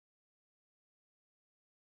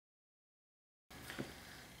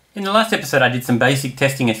In the last episode I did some basic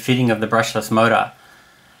testing and fitting of the brushless motor.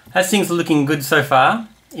 As things are looking good so far,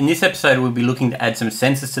 in this episode we'll be looking to add some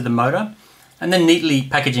sensors to the motor and then neatly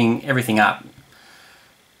packaging everything up.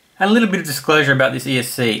 And a little bit of disclosure about this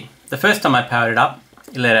ESC. The first time I powered it up,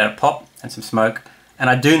 it let out a pop and some smoke, and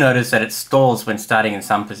I do notice that it stalls when starting in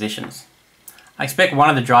some positions. I expect one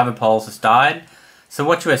of the driver poles has died, so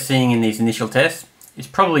what you are seeing in these initial tests is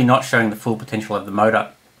probably not showing the full potential of the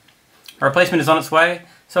motor. A replacement is on its way,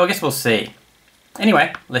 so I guess we'll see.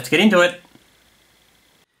 Anyway, let's get into it.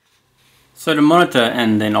 So to monitor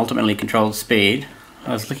and then ultimately control the speed,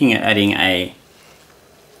 I was looking at adding a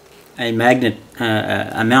magnet,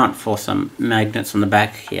 a mount for some magnets on the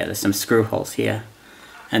back here. There's some screw holes here,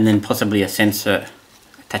 and then possibly a sensor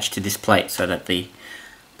attached to this plate so that the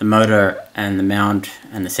motor and the mount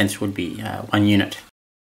and the sensor would be one unit.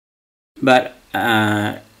 But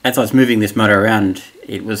as I was moving this motor around,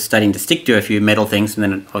 it was starting to stick to a few metal things, and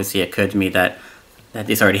then it obviously occurred to me that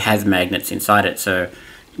this already has magnets inside it. So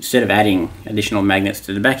instead of adding additional magnets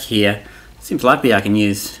to the back here, it seems likely I can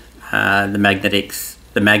use the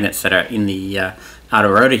magnets that are in the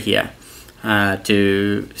outer rotor here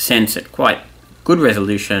to sense at quite good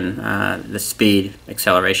resolution the speed,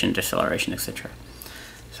 acceleration, deceleration, etc.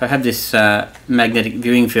 So I have this magnetic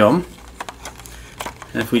viewing film,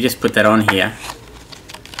 and if we just put that on here,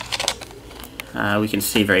 we can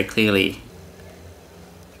see very clearly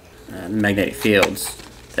the magnetic fields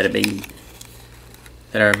that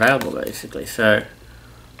are available basically. So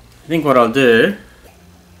I think what I'll do,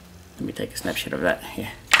 let me take a snapshot of that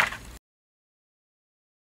here.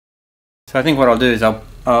 So I think what I'll do is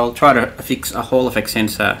I'll try to affix a Hall effect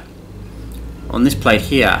sensor on this plate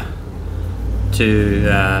here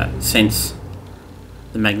to sense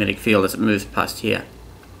the magnetic field as it moves past here.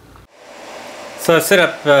 So I've set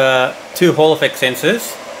up two Hall effect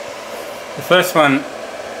sensors. The first one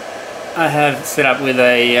I have set up with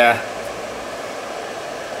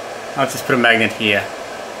I'll just put a magnet here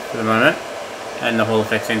for the moment, and the Hall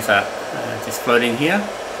effect sensor just floating here.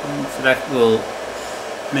 And so that will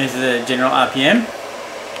measure the general RPM.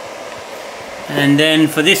 And then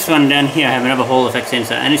for this one down here I have another Hall effect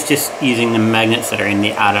sensor, and it's just using the magnets that are in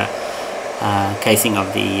the outer casing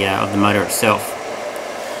of the motor itself.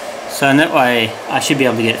 So in that way I should be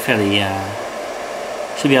able to get create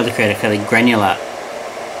a fairly granular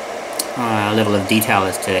level of detail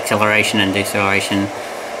as to acceleration and deceleration.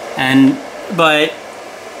 And by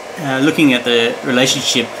looking at the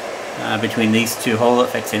relationship between these two Hall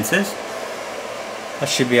effect sensors, I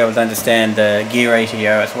should be able to understand the gear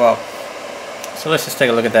ratio as well. So let's just take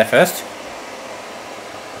a look at that first.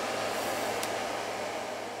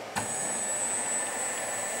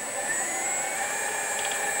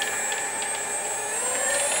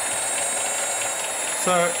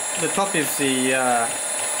 So the top is the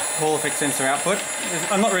Hall effect sensor output.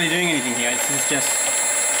 I'm not really doing anything here. This is just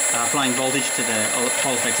applying voltage to the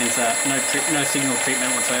Hall effect sensor. No signal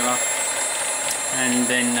treatment whatsoever. And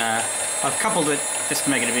then I've coupled it, just to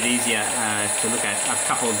make it a bit easier to look at, I've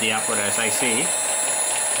coupled the output as AC.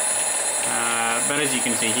 But as you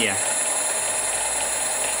can see here,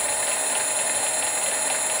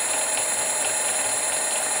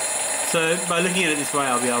 so by looking at it this way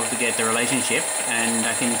I'll be able to get the relationship, and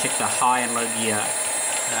I can check the high and low gear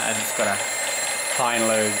as it's got a high and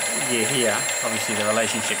low gear here. Obviously the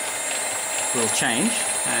relationship will change,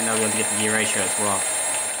 and I'll be able to get the gear ratio as well.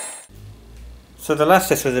 So the last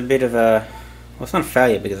test was a bit of a, well, it's not a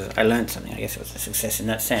failure because I learned something. I guess it was a success in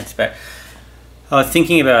that sense, but I was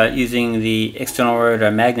thinking about using the external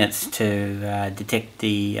rotor magnets to detect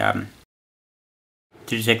the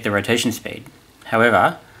rotation speed.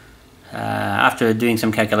 However, after doing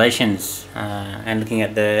some calculations and looking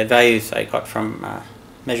at the values I got from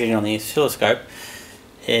measuring on the oscilloscope,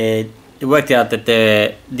 it worked out that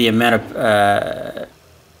the amount of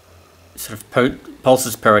sort of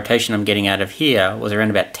pulses per rotation I'm getting out of here was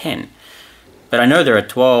around about 10. But I know there are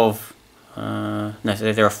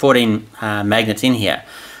 14 magnets in here.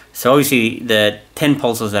 So obviously the 10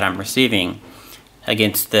 pulses that I'm receiving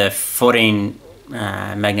against the 14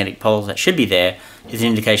 magnetic poles that should be there is an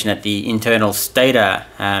indication that the internal stator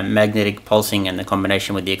magnetic pulsing and the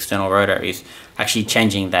combination with the external rotor is actually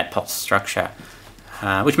changing that pulse structure,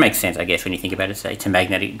 which makes sense, I guess, when you think about it. It's a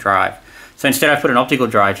magnetic drive. So instead I put an optical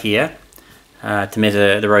drive here to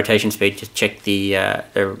measure the rotation speed, just check the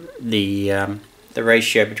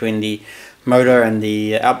ratio between the motor and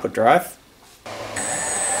the output drive.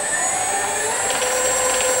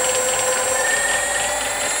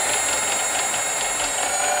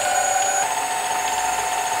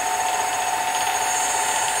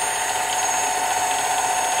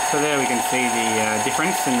 So there we can see the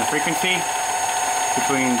difference in the frequency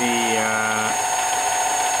between the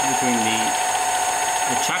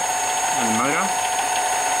chuck and the motor.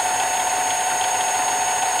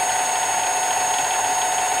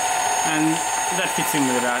 And that fits in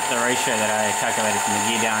with about the ratio that I calculated from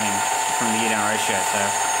the gear down ratio.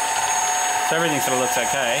 So everything sort of looks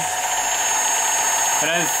okay.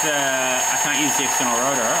 But as I can't use the external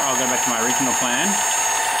rotor, I'll go back to my original plan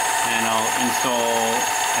and I'll install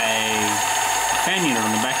a fan unit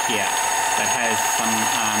on the back here that has some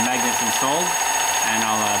magnets installed, and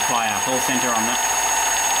I'll apply a Hall sensor on that.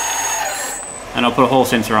 And I'll put a Hall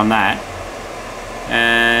sensor on that,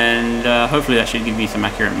 and hopefully that should give me some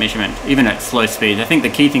accurate measurement, even at slow speed. I think the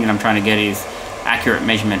key thing that I'm trying to get is accurate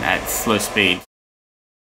measurement at slow speed.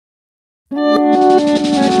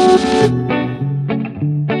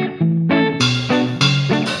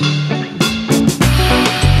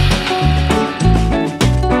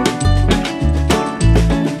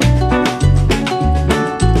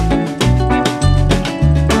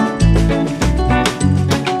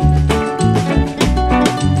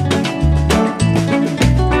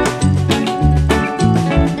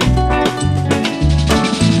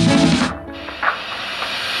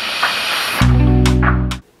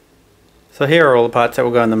 So here are all the parts that will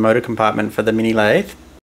go in the motor compartment for the mini lathe.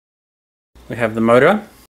 We have the motor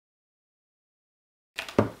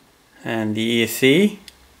and the ESC,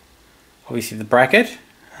 obviously the bracket,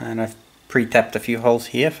 and I've pre-tapped a few holes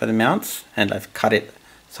here for the mounts, and I've cut it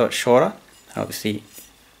so it's shorter. Obviously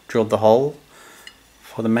drilled the hole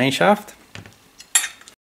for the main shaft.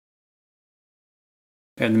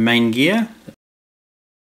 We have the main gear,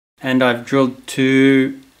 and I've drilled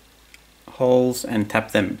 2 holes and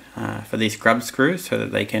tap them for these grub screws so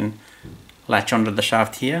that they can latch onto the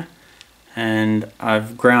shaft here. And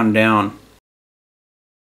I've ground down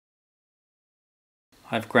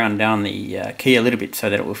the key a little bit so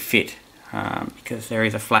that it will fit, because there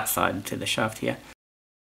is a flat side to the shaft here.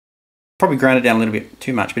 Probably ground it down a little bit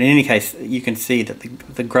too much, but in any case you can see that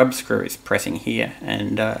the grub screw is pressing here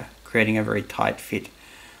and creating a very tight fit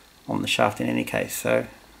on the shaft in any case, so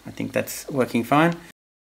I think that's working fine.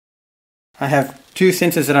 I have 2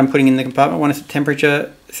 sensors that I'm putting in the compartment. One is a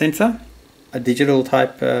temperature sensor, a digital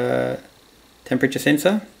type temperature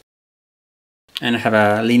sensor, and I have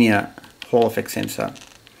a linear Hall effect sensor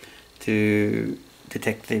to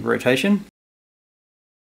detect the rotation.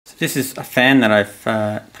 So this is a fan that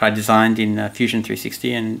I designed in Fusion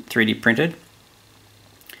 360 and 3D printed,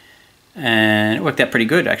 and it worked out pretty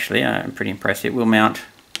good actually. I'm pretty impressed. It will mount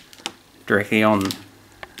directly on.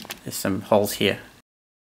 There's some holes here.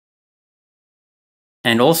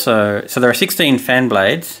 And also, so there are 16 fan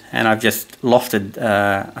blades, and I've just lofted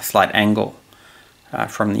a slight angle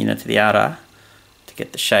from the inner to the outer to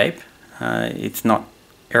get the shape. It's not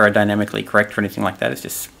aerodynamically correct or anything like that. It's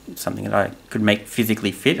just something that I could make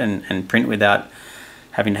physically fit and print without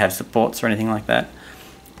having to have supports or anything like that.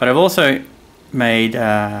 But I've also made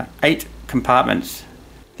 8 compartments.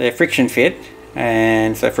 They're friction fit,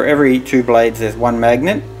 and so for every 2 blades there's 1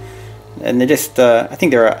 magnet, and they're just I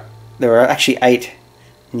think there are actually 8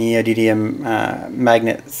 neodymium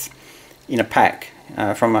magnets in a pack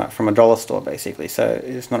from a dollar store basically, so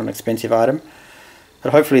it's not an expensive item,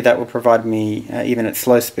 but hopefully that will provide me even at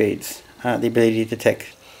slow speeds the ability to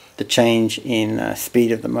detect the change in speed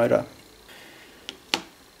of the motor.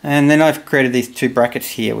 And then I've created these 2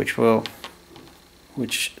 brackets here which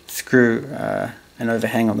screw an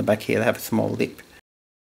overhang on the back here. They have a small lip,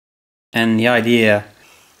 and the idea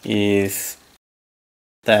is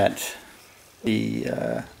that the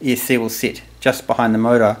ESC will sit just behind the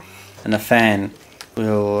motor, and the fan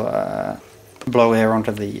will blow air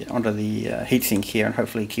onto the heatsink here and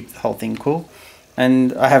hopefully keep the whole thing cool.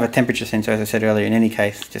 And I have a temperature sensor, as I said earlier, in any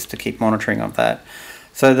case, just to keep monitoring of that.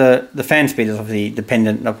 So the fan speed is obviously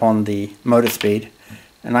dependent upon the motor speed,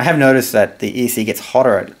 and I have noticed that the ESC gets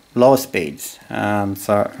hotter at lower speeds,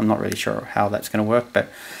 so I'm not really sure how that's going to work, but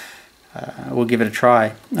we'll give it a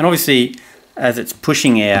try. And obviously, as it's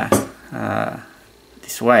pushing air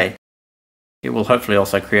this way, it will hopefully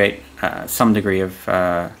also create some degree of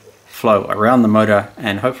flow around the motor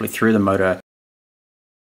and hopefully through the motor.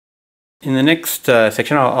 In the next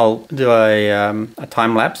section I'll do a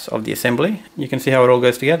time lapse of the assembly. You can see how it all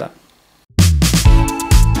goes together.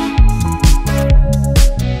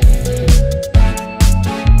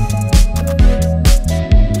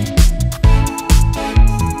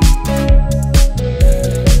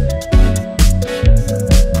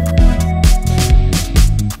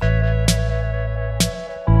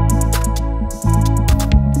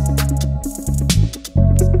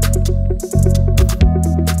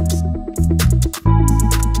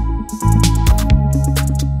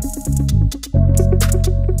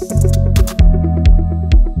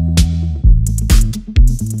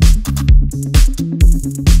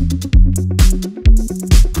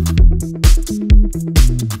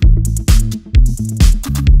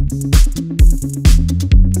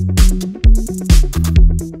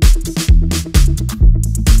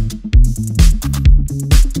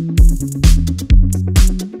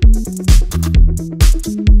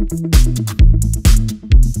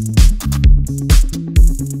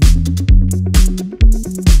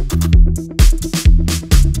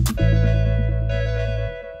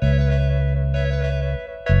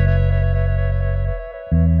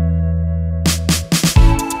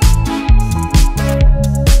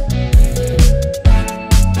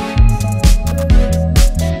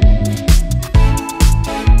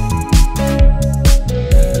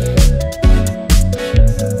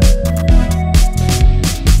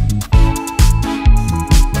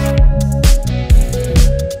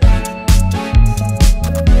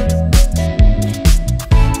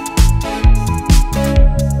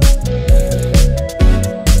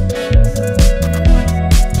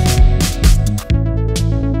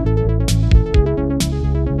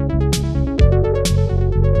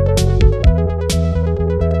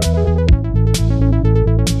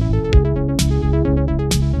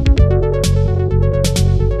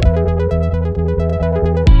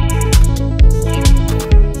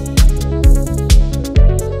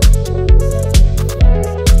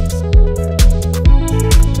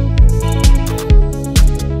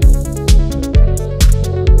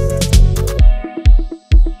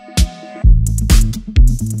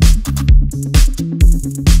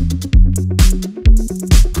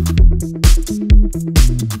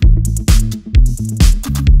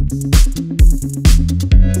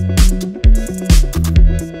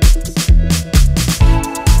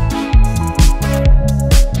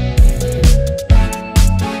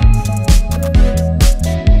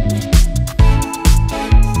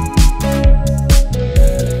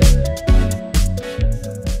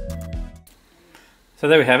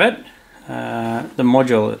 there we have it. The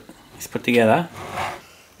module is put together.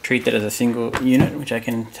 Treat that as a single unit, which I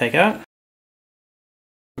can take out.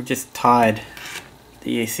 We've just tied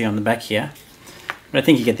the EC on the back here, but I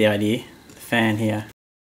think you get the idea. The fan here,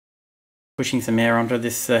 pushing some air onto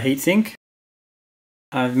this heatsink.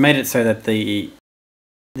 I've made it so that the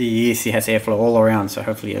EC has airflow all around, so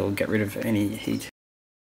hopefully it will get rid of any heat.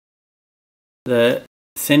 The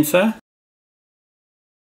sensor,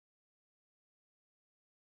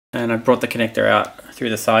 and I brought the connector out through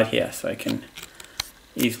the side here so I can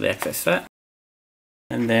easily access that.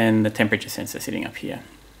 And then the temperature sensor sitting up here.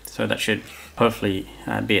 So that should hopefully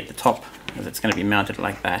be at the top, as it's going to be mounted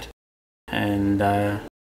like that. And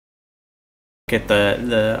get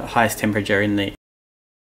the highest temperature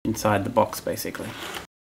inside the box basically.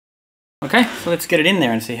 Okay, so let's get it in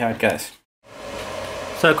there and see how it goes.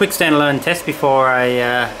 So a quick standalone test before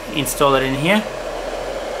I install it in here.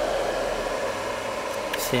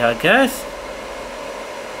 See how it goes. So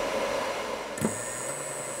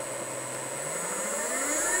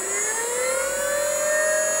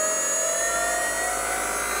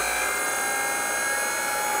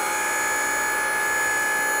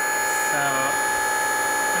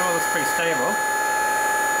it all looks pretty stable.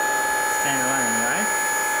 Standalone anyway.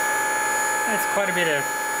 There's quite a bit of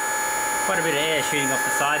air shooting off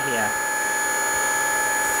the side here.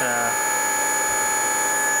 So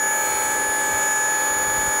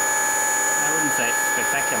I wouldn't say it's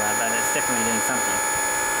spectacular, but it's definitely doing something.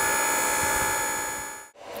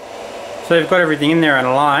 So we've got everything in there and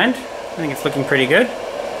aligned. I think it's looking pretty good.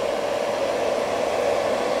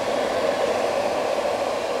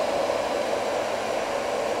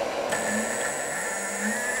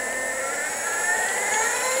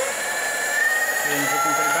 Everything's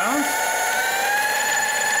looking pretty balanced.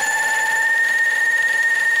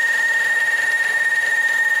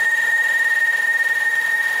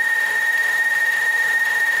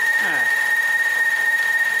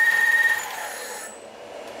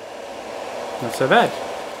 Not so bad.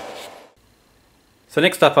 So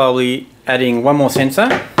next up I'll be adding one more sensor.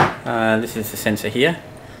 This is the sensor here,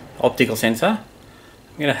 optical sensor.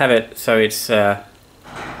 I'm going to have it so it's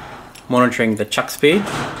monitoring the chuck speed.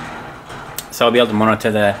 So I'll be able to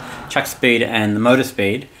monitor the chuck speed and the motor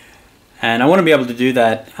speed. And I want to be able to do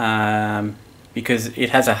that because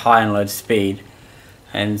it has a high and low speed.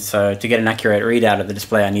 And so to get an accurate readout of the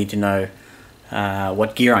display I need to know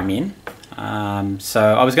what gear I'm in.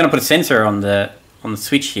 So I was going to put a sensor on the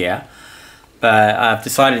switch here, but I've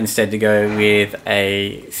decided instead to go with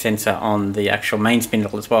a sensor on the actual main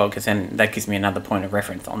spindle as well, because then that gives me another point of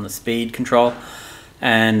reference on the speed control,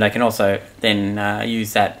 and I can also then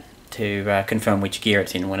use that to confirm which gear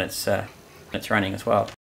it's in when it's running as well.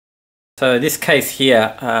 So this case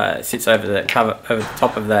here sits over the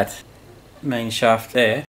top of that main shaft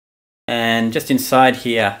there, and just inside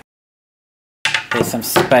here there's some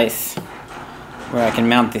space where I can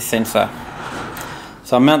mount this sensor.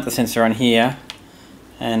 So I'll mount the sensor on here,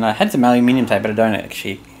 and I had some aluminium tape, but I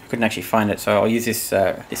couldn't actually find it. So I'll use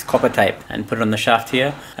this copper tape and put it on the shaft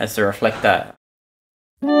here as the reflector.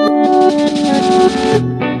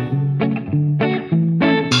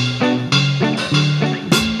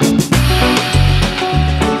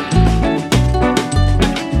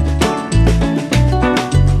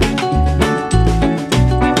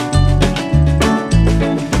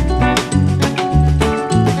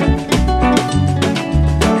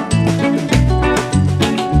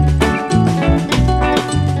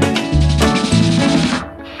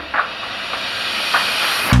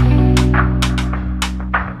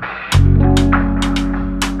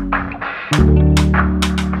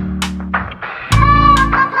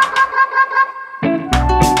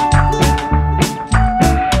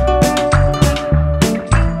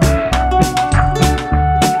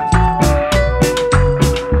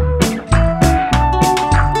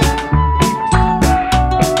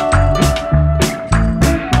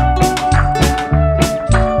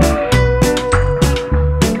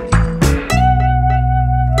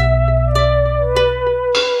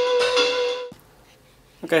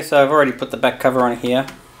 Okay, so I've already put the back cover on here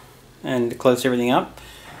and closed everything up,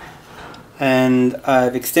 and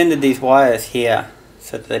I've extended these wires here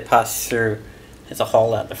so that they pass through. There's a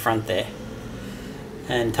hole out the front there,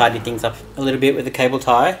 and tidied things up a little bit with the cable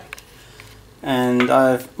tie. And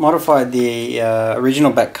I've modified the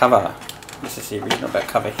original back cover. This is the original back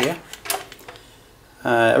cover here.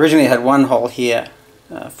 Originally it had one hole here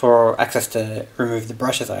for access to remove the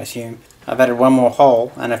brushes, I assume. I've added one more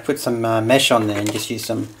hole, and I've put some mesh on there and just used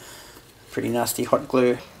some pretty nasty hot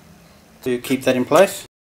glue to keep that in place.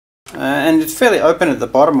 and it's fairly open at the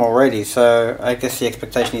bottom already, so I guess the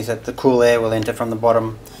expectation is that the cool air will enter from the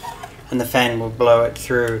bottom and the fan will blow it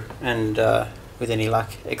through and with any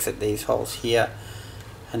luck exit these holes here,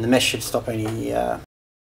 and the mesh should stop any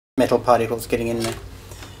metal particles getting in there.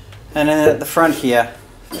 And then at the front here,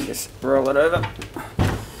 I'll just roll it over,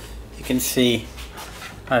 you can see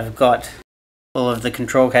I've got all of the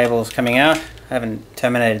control cables coming out. I haven't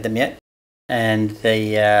terminated them yet, and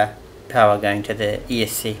the power going to the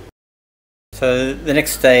ESC. So the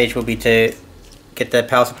next stage will be to get the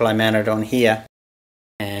power supply mounted on here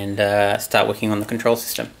and start working on the control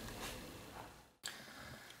system.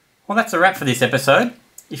 Well, that's a wrap for this episode.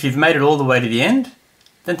 If you've made it all the way to the end,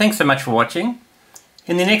 then thanks so much for watching.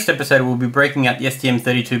 In the next episode we'll be breaking out the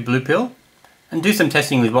STM32 Blue Pill and do some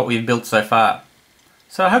testing with what we've built so far.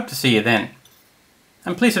 So I hope to see you then.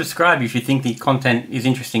 And please subscribe if you think the content is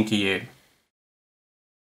interesting to you.